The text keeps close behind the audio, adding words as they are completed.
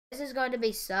is going to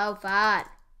be so fun.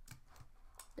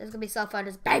 This is going to be so fun.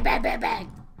 Just bang, bang, bang,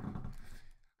 bang.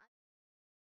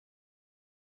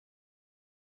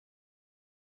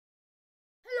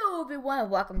 Hello, everyone.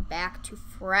 Welcome back to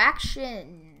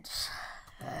Fractions.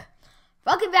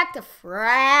 Welcome back to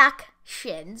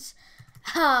Fractions.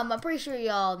 I'm pretty sure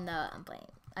you all know I'm playing.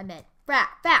 I meant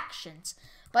Factions.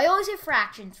 But I always say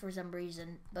Fractions for some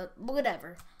reason. But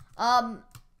whatever.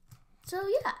 So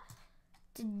yeah.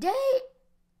 Today,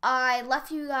 I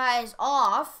left you guys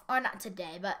off, or not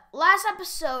today, but last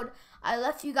episode, I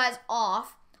left you guys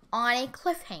off on a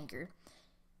cliffhanger.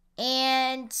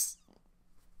 And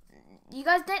you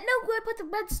guys didn't know who I put the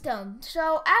redstone.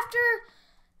 So after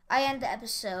I end the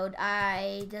episode,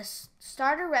 I just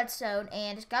started redstone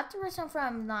and just got the redstone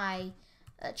from my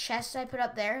chest I put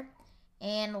up there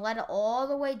and let it all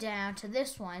the way down to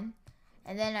this one.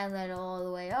 And then I let it all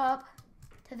the way up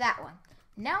to that one.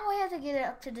 Now I have to get it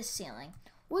up to the ceiling,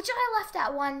 which I left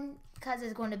that one because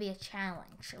it's going to be a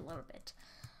challenge a little bit.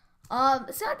 It's not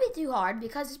going to be too hard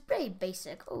because it's pretty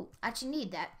basic. Oh, I actually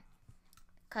need that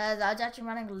because I was actually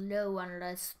running low on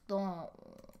the stone.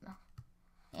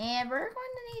 And we're going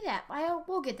to need that.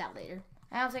 We'll get that later.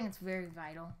 I don't think it's very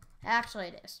vital. Actually,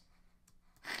 it is.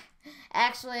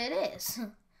 Actually, it is.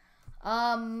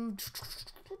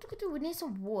 We need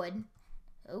some wood.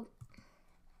 Oh.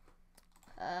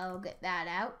 I'll get that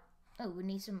out. Oh, we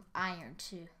need some iron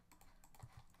too.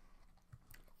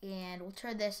 And we'll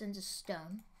turn this into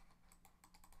stone.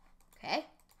 Okay.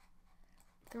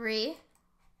 3.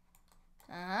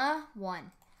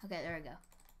 1. Okay, there we go.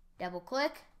 Double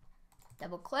click.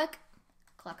 Double click.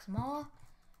 Collect them all.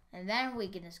 And then we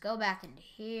can just go back into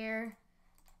here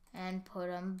and put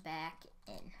them back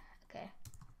in. Okay.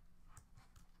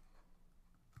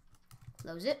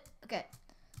 Close it. Okay.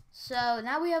 So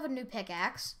now we have a new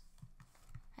pickaxe.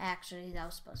 Actually, that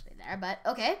was supposed to be there, but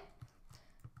okay.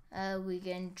 We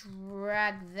can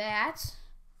drag that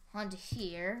onto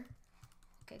here.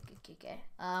 Okay.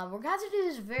 We're going to have to do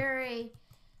this very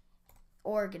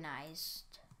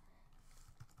organized.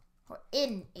 Or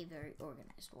in a very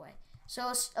organized way.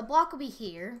 So a block will be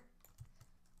here.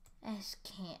 I just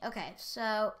can't. Okay,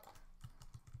 so.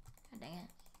 God dang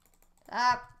it.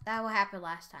 That will happen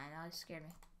last time. That always scared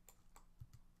me.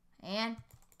 And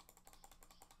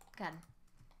got him.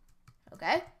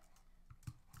 Okay.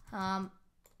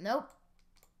 Nope.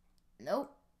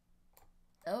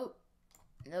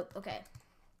 Okay.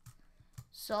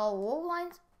 So we'll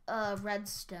line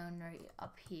redstone right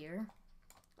up here.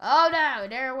 Oh no,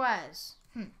 there it was.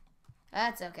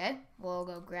 That's okay. We'll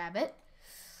go grab it.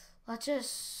 Let's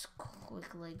just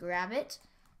quickly grab it.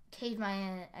 Cave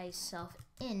myself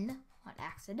in on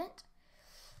accident.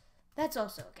 That's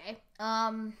also okay.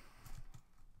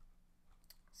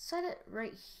 Set it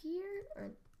right here,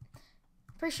 or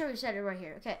pretty sure we set it right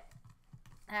here. Okay.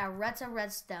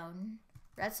 Redstone.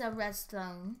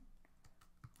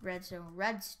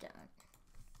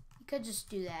 You could just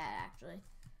do that actually,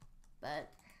 but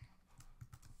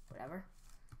whatever.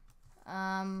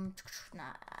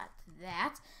 Not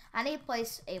that. I need to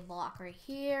place a block right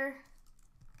here,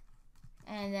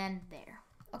 and then there.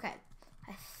 Okay.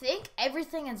 I think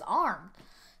everything is armed.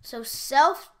 So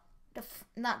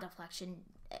not deflection.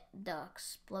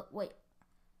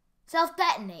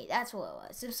 Self-detonate, that's what it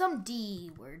was. So some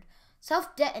D word.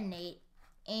 Self-detonate,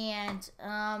 and,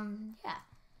 yeah.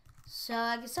 So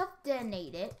I can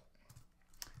self-detonate it.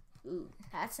 Ooh,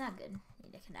 that's not good.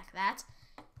 Need to connect that.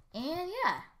 And,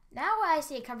 yeah. Now I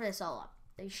see it cover this all up.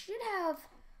 They should have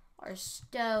our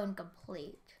stone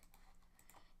complete.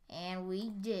 And we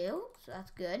do, so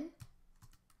that's good.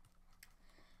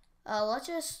 Let's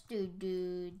just do.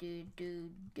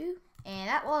 And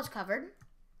that wall is covered.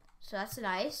 So that's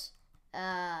nice.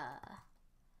 Can't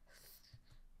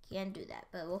do that,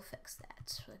 but we'll fix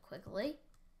that really quickly.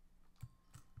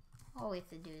 All we have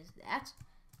to do is that.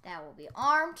 That will be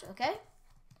armed, okay?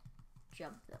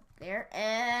 Jump up there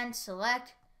and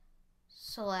select.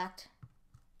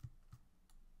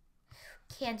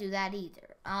 Can't do that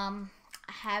either. I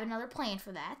have another plan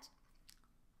for that.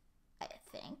 I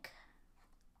think.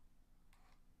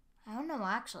 I don't know,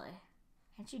 actually.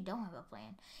 I actually don't have a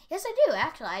plan. Yes, I do,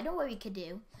 actually. I know what we could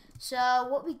do. So,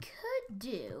 what we could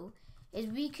do is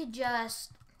we could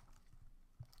just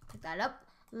pick that up,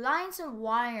 line some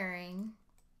wiring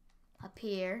up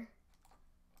here,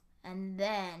 and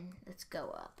then let's go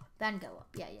up. Then go up.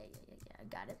 Yeah, I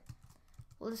got it.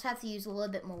 We'll just have to use a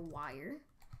little bit more wire.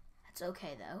 That's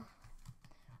okay, though.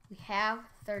 We have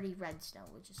 30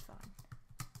 redstone, which is fine.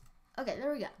 Okay,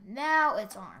 there we go. Now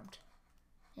it's armed.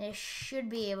 It should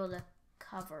be able to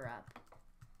cover up.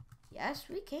 Yes,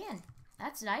 we can.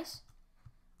 That's nice.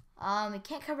 We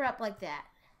can't cover up like that.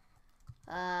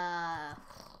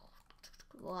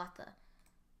 We'll have to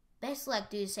basically like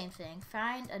do the same thing.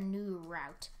 Find a new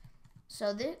route.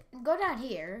 So go down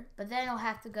here, but then I'll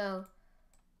have to go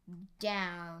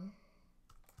down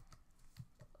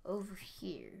over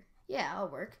here. Yeah, it'll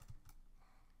work.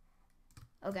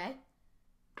 Okay.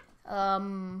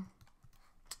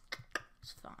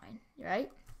 It's fine,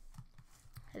 right?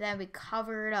 And then we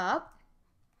cover it up.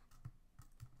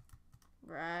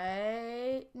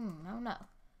 Right? No.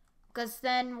 Because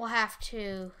then we'll have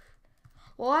to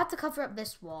cover up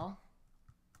this wall.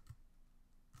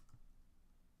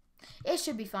 It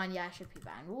should be fine. Yeah, it should be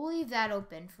fine. We'll leave that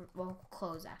open we'll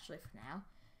close actually for now.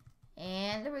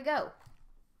 And there we go.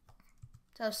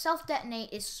 So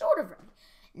self-detonate is sort of ready.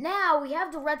 Now we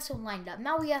have the redstone lined up.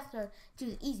 Now we have to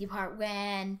do the easy part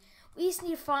when we just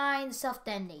need to find the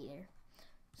self-detonator.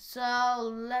 So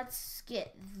let's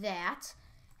get that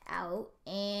out,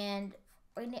 and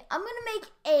I'm gonna make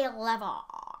a lever.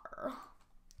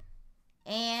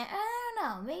 And I don't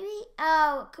know, maybe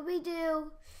could we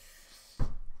do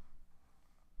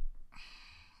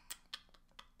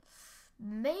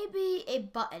maybe a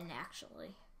button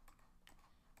actually?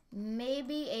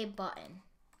 Maybe a button.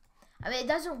 I mean, it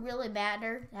doesn't really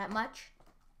matter that much.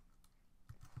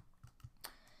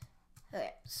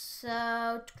 Okay,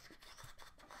 so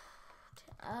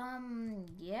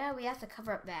yeah, we have to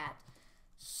cover up that.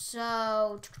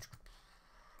 So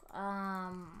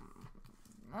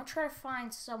I'll try to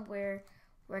find somewhere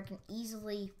where I can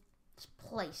easily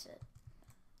place it.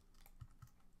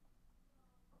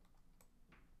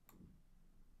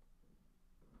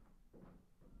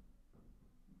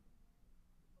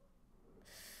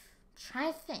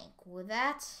 Trying to think, will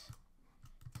that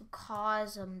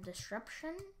cause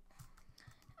disruption?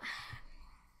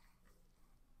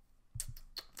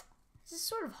 This is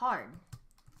sort of hard.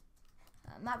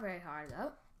 Not very hard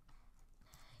though.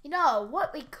 You know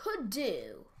what we could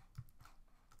do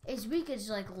is we could just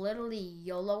like literally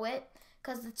YOLO it,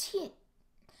 cause the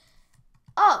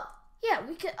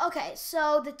we could. Okay,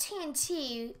 so the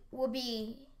TNT will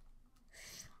be.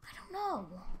 I don't know.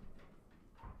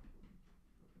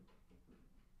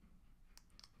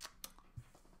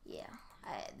 Yeah,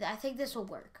 I think this will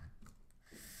work.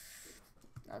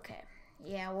 Okay,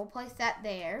 yeah, we'll place that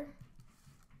there.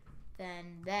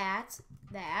 Then that.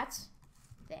 I'm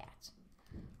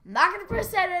not gonna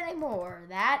press that anymore.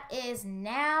 That's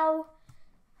now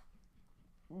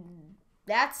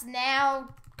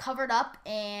covered up,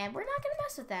 and we're not gonna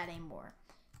mess with that anymore.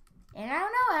 And I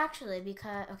don't know actually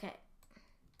because okay,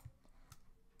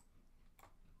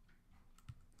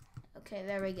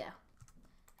 there we go.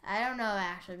 I don't know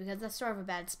actually because that's sort of a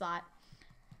bad spot.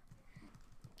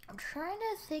 I'm trying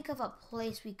to think of a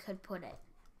place we could put it.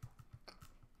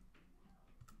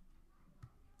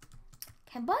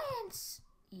 Can buttons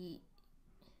eat?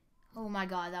 Oh my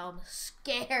god, that almost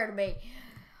scared me.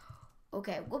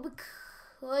 Okay, what we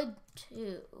could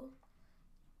do.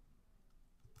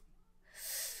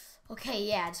 Okay,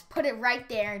 yeah, just put it right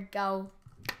there and go,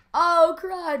 oh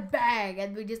crud, bang.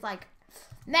 And we just like,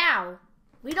 now,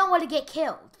 we don't want to get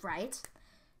killed, right?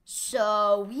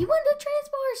 So, we want to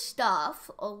transport stuff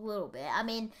a little bit. I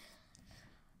mean,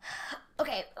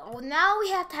 okay, well, now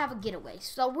we have to have a getaway.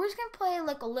 So we're just going to play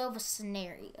like a little of a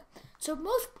scenario. So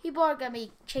most people are going to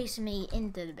be chasing me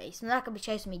into the base. They're not going to be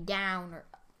chasing me down or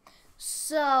up.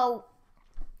 So,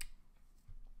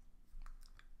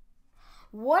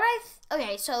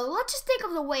 okay, so let's just think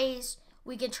of the ways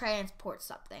we can transport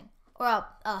something. Or,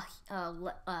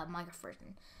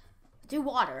 microphone. Do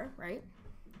water, right?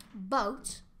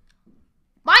 Boat.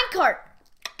 Minecart!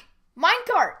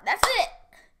 Minecart, that's it!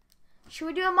 Should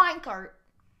we do a minecart?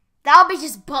 That'll be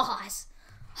just boss.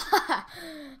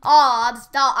 I'll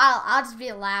just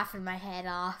be laughing my head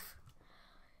off.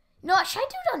 You know what? Should I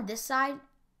do it on this side?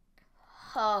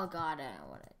 Oh god, I don't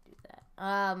want to do that.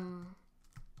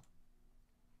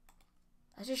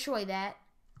 Let's just show you that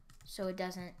so it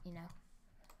doesn't, you know,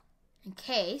 in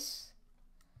case.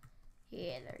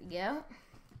 Yeah, there you go.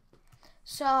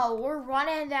 So we're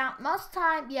running down. Most of the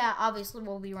time, yeah, obviously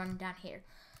we'll be running down here.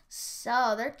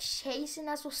 So they're chasing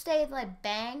us. We'll stay like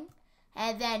bang,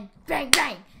 and then bang,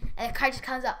 bang, and the kite just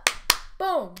comes up.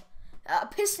 Boom. A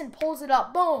piston pulls it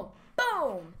up. Boom,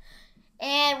 boom,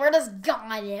 and we're just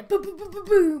gone. Boom, boom, boom, boom,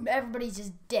 boom. Everybody's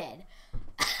just dead.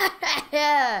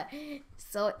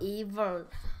 So evil.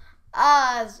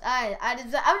 I'm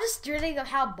just dreaming of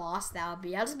how boss that would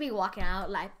be. I'll just be walking out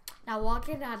like, now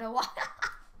walking out of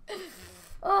walk.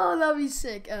 Oh, that'd be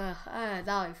sick.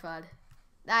 That'd be fun.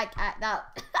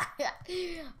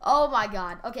 Oh my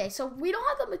god. Okay, so we don't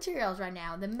have the materials right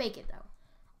now to make it though.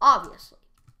 Obviously.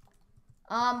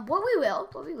 What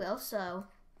we will. So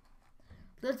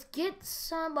let's get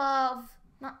some of,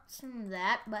 not some of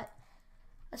that, but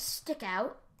a stick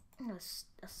out. A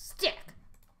stick.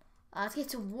 Let's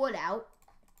get some wood out.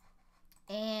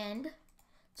 And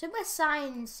so my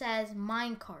sign says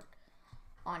minecart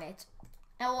on it.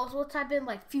 And we'll type in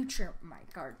like future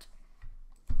minecart.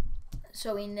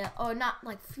 So we know, oh, not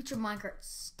like future minecart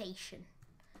station.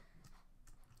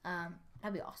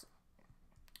 That'd be awesome.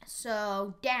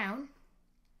 So down.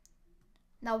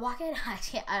 Now walk in.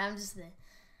 I'm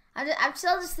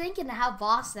still just thinking how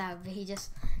boss that would be.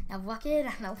 Just now walk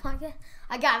in. Now walk in.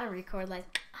 I gotta record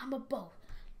like I'm a boss.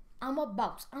 I'm a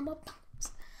boss. I'm a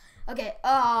boss. Okay.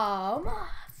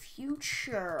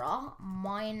 Future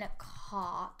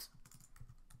minecart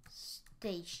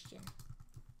station.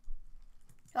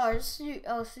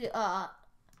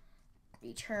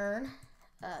 Return.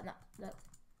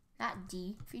 Not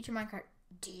D. Future minecart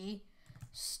D.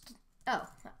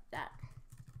 Not that.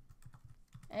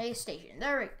 A station.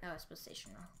 There we go. Oh, it's supposed to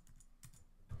station.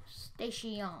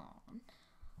 Station.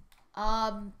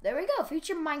 There we go.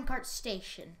 Future minecart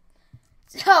station.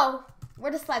 So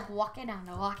we're just like walking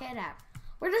out.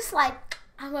 We're just like,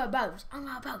 I'm a boss.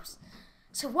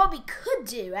 So what we could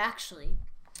do actually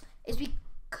is we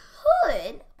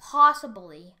could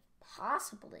possibly.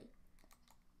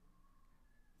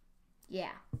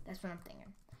 Yeah, that's what I'm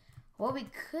thinking. What we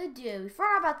could do, we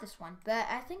forgot about this one, but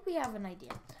I think we have an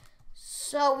idea.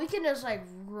 So we can just like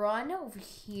run over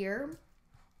here.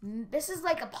 This is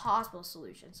like a possible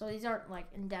solution. So these aren't like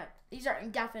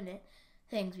indefinite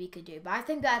things we could do, but I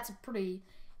think that's a pretty,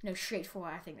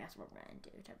 straightforward. I think that's what we're gonna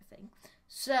do, type of thing.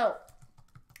 So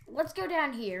let's go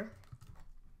down here.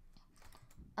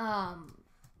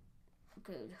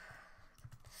 Good.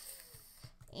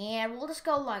 And we'll just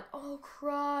go like, oh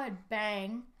crud,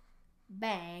 bang,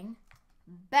 bang,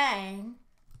 bang,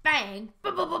 bang,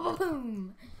 boom, boom, boom, boom,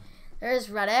 boom. There's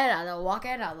run it out, I'll walk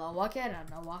it out, I'll walk it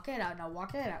out, I'll walk it out, I'll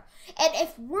walk it out. And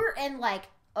if we're in like,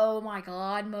 oh my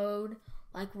god mode,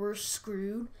 like we're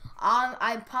screwed,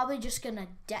 I'm probably just gonna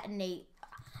detonate.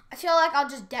 I feel like I'll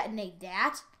just detonate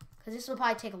that, because this will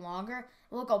probably take longer.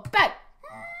 We'll go bang.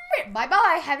 Bye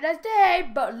bye, have a nice day.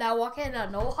 But now walk it out,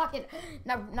 no walk it.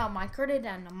 Now minecart it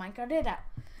out, now minecart it out.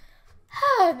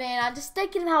 Oh man, I'm just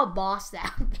thinking how boss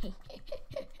that would be.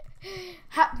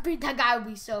 That guy would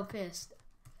be so pissed.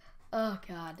 Oh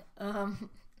god. I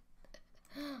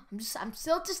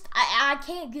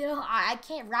can't get. I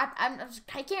can't wrap. I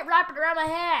can't wrap it around my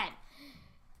head.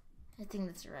 I think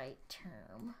that's the right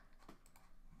term.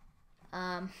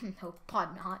 No,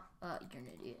 probably not. You're an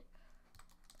idiot.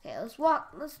 Okay, let's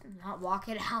not walk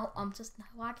it out. I'm just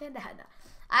not walking it out.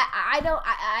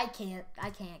 I can't,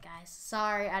 guys.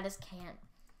 Sorry, I just can't.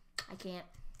 I can't.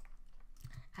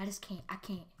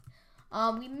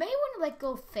 We may want to like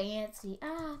go fancy.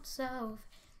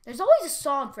 There's always a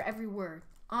song for every word.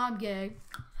 I'm gay.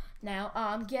 Now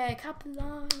I'm gay. Clap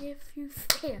along if you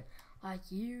feel like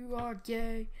you are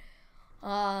gay.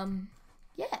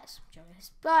 Yes,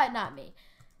 but not me.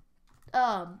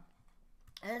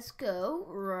 Let's go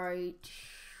right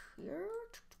here.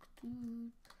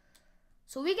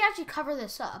 So we can actually cover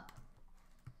this up.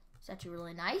 It's actually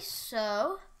really nice.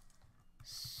 So,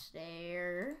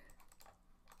 there.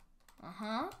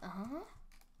 Now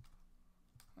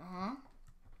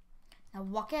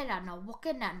walk it out.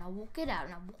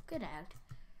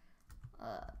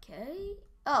 Okay.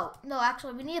 Oh, no,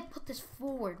 actually, we need to put this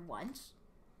forward once.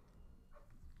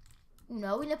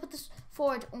 No, we need to put this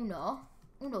forward uno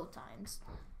times.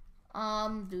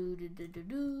 And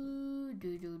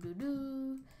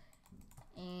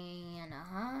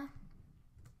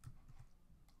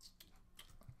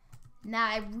Now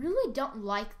I really don't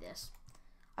like this.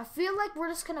 I feel like we're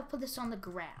just gonna put this on the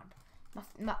ground.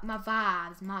 My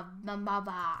vibes, my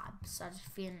vibes. I just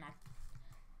feel like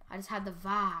I just had the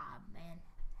vibe, man.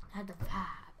 I had the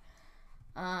vibe.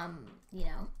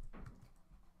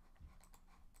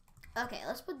 Okay,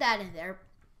 let's put that in there.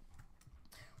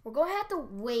 We're going to have to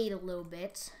wait a little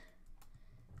bit to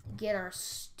get our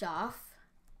stuff.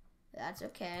 That's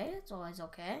okay. It's always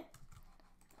okay.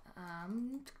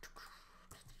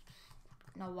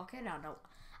 No, walk it out. No,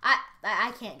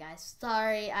 I can't, guys.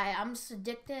 Sorry. I'm just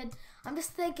addicted. I'm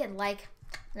just thinking like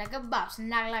a boss,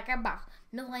 not like a boss.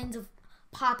 Millions of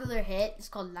popular hit. It's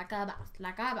called like a boss,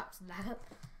 like a boss, like a.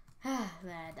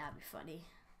 That'd be funny.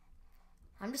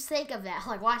 I'm just thinking of that,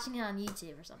 like watching it on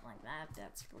YouTube or something like that.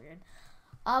 That's weird.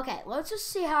 Okay, let's just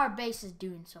see how our base is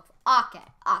doing so far.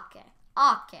 Okay.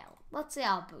 Let's see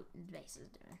how our base is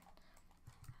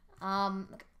doing.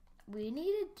 We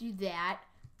need to do that.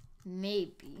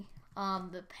 Maybe.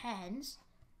 Depends.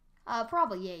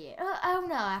 Probably, yeah. I don't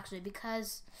know, actually,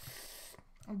 because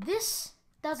this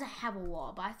doesn't have a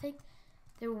wall, but I think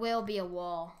there will be a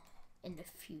wall in the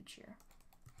future.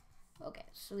 Okay,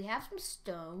 so we have some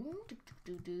stone.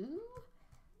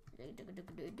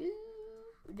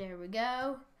 There we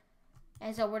go.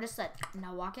 And so we're just like,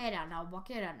 now walk it out, now walk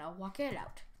it out, now walk it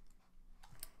out.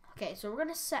 Okay, so we're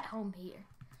gonna set home here.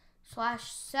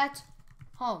 /set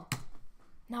home.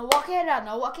 Now walk it out,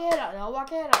 now walk it out, now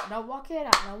walk it out, now walk it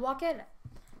out, now walk it out.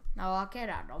 Now walk it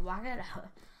out, now walk it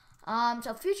out.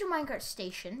 So future minecart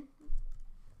station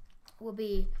will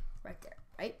be right there,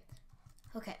 right?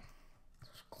 Okay.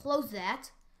 So close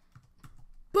that.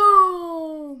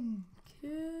 Boom!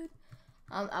 Kid.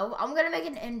 I'm gonna make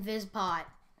an invis pot.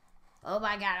 Oh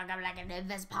my god, I'm gonna make an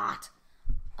invis pot.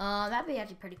 That'd be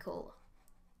actually pretty cool.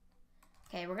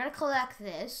 Okay, we're gonna collect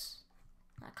this.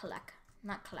 Collect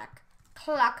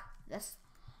this.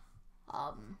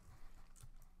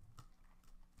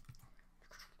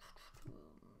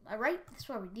 Alright, that's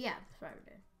what we're doing.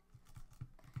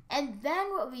 And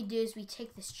then what we do is we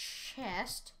take this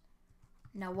chest.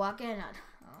 Now walk in on.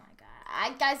 Oh my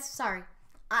god. Guys, sorry.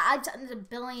 I've done this a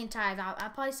billion times. I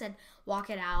probably said walk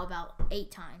it out about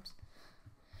 8 times.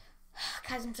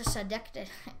 Guys, I'm just addicted.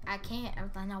 I can't.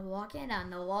 I'm not walking out.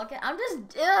 No walking. I'm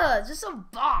just a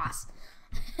boss.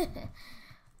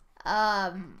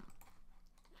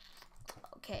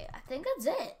 Okay, I think that's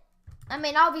it. I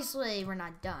mean, obviously, we're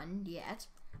not done yet.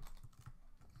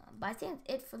 But I think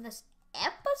it's it for this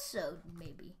episode,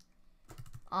 maybe.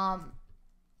 I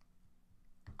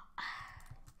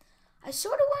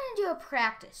sort of want to do a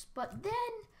practice, but then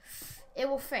it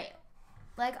will fail.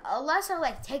 Like, unless I,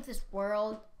 like, take this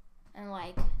world and,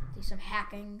 like, do some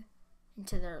hacking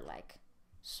into their, like,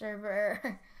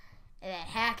 server, and then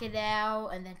hack it out,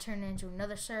 and then turn it into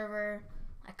another server.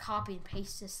 I copy and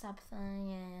paste this something,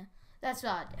 yeah. That's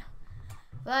what I do.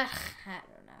 But,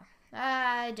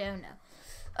 I don't know.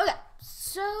 Okay,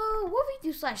 so, what do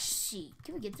we do /C?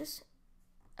 Can we get this?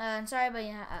 I'm sorry, but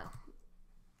yeah, oh.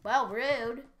 Well,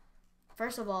 rude.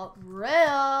 First of all, rude.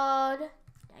 Dang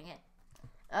it.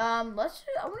 I want to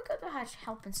go to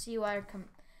help and see what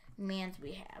commands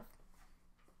we have.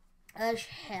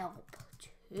 Help to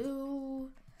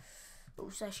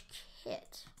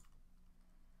 /kit.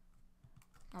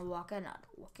 Now walk it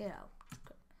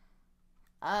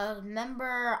out.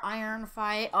 Member, iron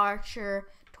fight, archer,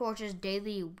 torches,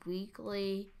 daily,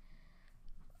 weekly.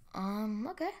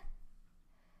 Okay.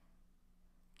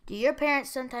 Do your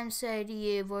parents sometimes say to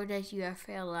you, Vortex, you have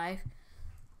failed life?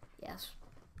 Yes.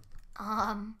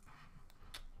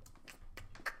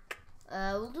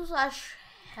 We'll do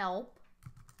 /help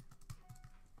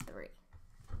 3.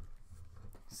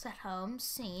 Set home,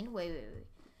 scene, wait.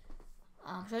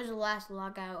 Shows the last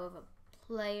logout of a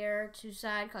player,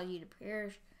 2-side, cause you to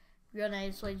appear. Real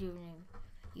name, displays your name.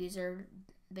 User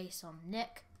based on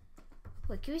nick.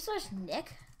 Wait, can we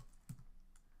 /nick?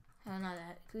 Oh, not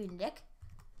that. Can we nick?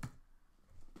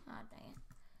 Oh, dang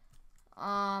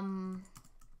it.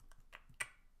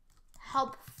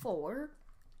 Help 4.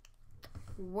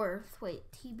 Worth. Wait,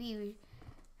 TB.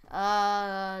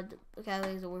 Okay,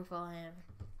 there's a worth I'll have.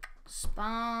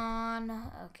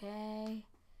 Spawn. Okay.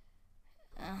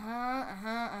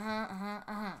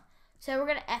 So we're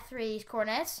gonna F3 these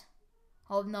coordinates.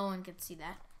 Hope no one can see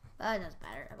that. But it doesn't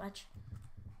matter that much.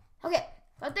 Okay,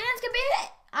 but that's gonna be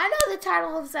it. I know the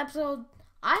title of this episode.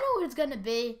 I know what it's gonna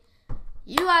be.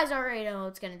 You guys already know what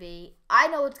it's gonna be. I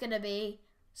know what it's gonna be.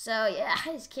 So yeah,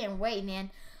 I just can't wait,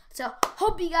 man. So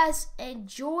hope you guys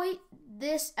enjoy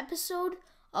this episode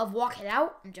of Walk It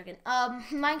Out. I'm joking.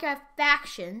 Minecraft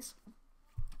Factions.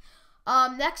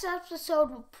 Next episode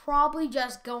will probably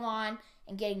just go on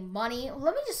and getting money.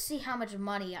 Let me just see how much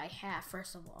money I have,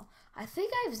 first of all. I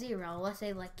think I have 0, unless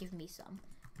they, like, give me some.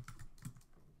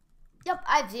 Yep,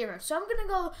 I have 0. So I'm gonna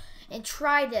go and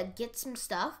try to get some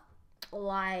stuff.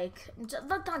 Like,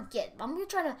 not get, I'm gonna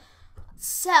try to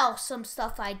sell some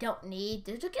stuff I don't need.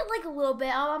 To get, like, a little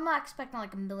bit. I'm not expecting,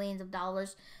 like, millions of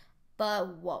dollars.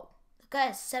 But, whoa. The guy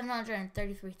has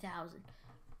 733,000.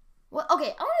 Well,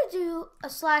 okay, I want to do a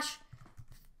 /fat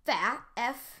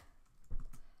f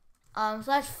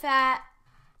 /fat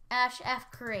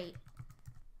 -f create.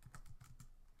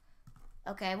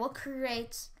 Okay, we'll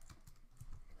create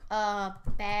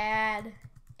bad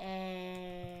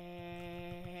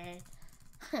and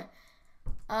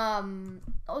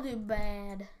I'll do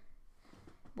bad.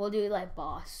 We'll do like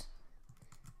boss.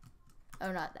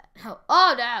 Oh, not that.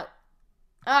 Oh no.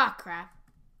 Oh crap.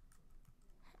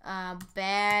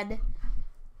 Bad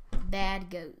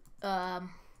goat.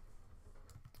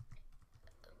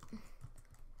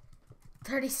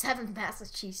 37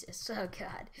 Massachusetts. Oh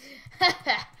god.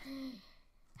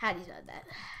 How do you spell that?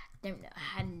 Never know.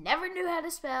 I never knew how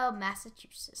to spell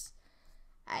Massachusetts.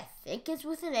 I think it's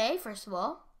with an A, first of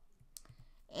all.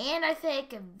 And I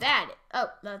think that. Oh,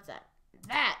 that's that.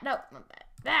 That. No, not that.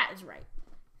 That is right.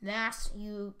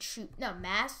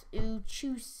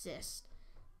 Massachusetts.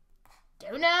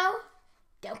 Don't know.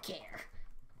 Don't care.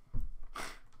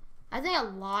 I think a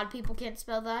lot of people can't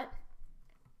spell that.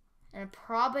 And I'm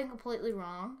probably completely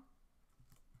wrong.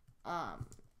 I'm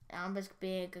just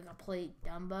being a complete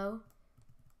Dumbo.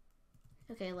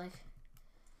 Okay, like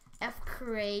F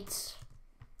creates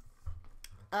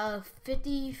a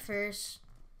 51st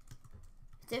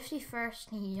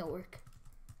New York.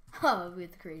 Oh, we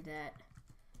have to create that.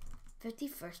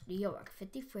 51st New York.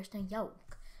 51st New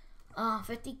York.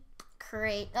 50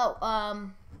 create.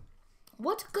 Oh,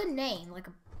 what's a good name? Like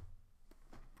a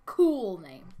cool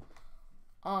name.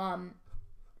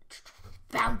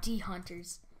 Bounty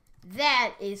Hunters.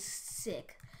 That is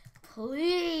sick.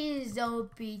 Please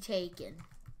don't be taken.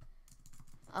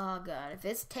 Oh god, if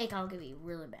it's taken, I'm gonna be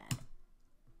really mad.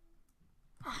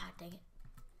 Ah, dang it.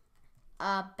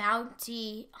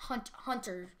 Bounty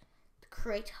Hunter to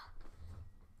create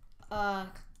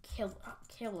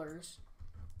killers.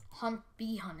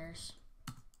 Bee hunters.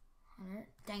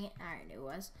 Dang it, I already knew it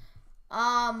was.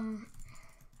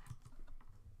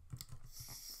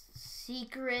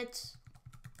 Secret.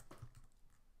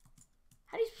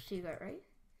 How do you see that right?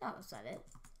 No, that's not it.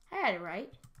 I had it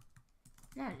right.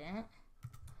 No, I didn't.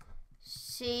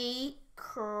 Secret.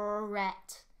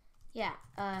 Yeah,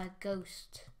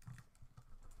 ghost.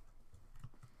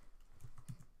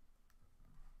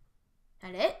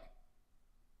 That it?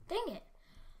 Dang it.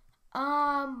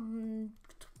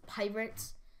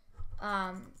 Pirates.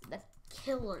 The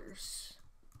killers.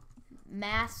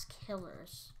 Mass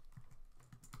killers.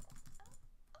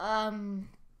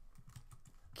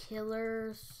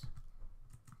 Killers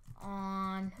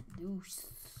on loose.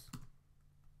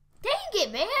 Dang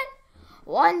it, man!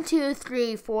 1, 2,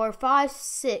 3, 4, 5,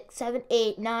 6, 7,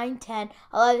 8, 9, 10,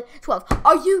 11, 12.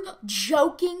 Are you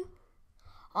joking?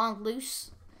 On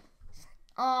loose.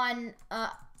 On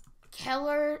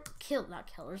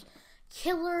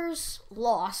Killers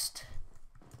lost.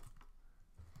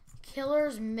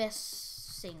 Killers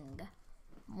missing.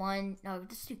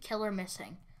 Let's do killer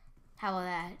missing. How about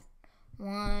that?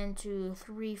 1, 2,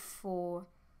 3, 4,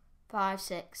 5,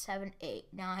 6, 7, 8,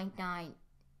 9,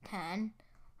 10,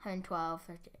 11, 12,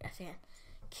 13. I think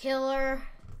Killer.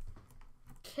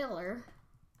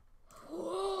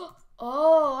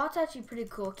 Oh, that's actually pretty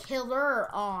cool. Killer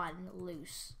on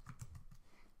loose.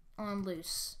 On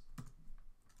loose.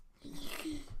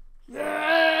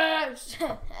 Yes!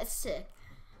 That's sick.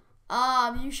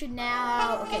 You should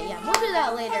now. Okay, yeah, we'll do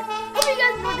that later. Hope you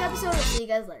guys enjoyed the episode. I'll see you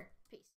guys later.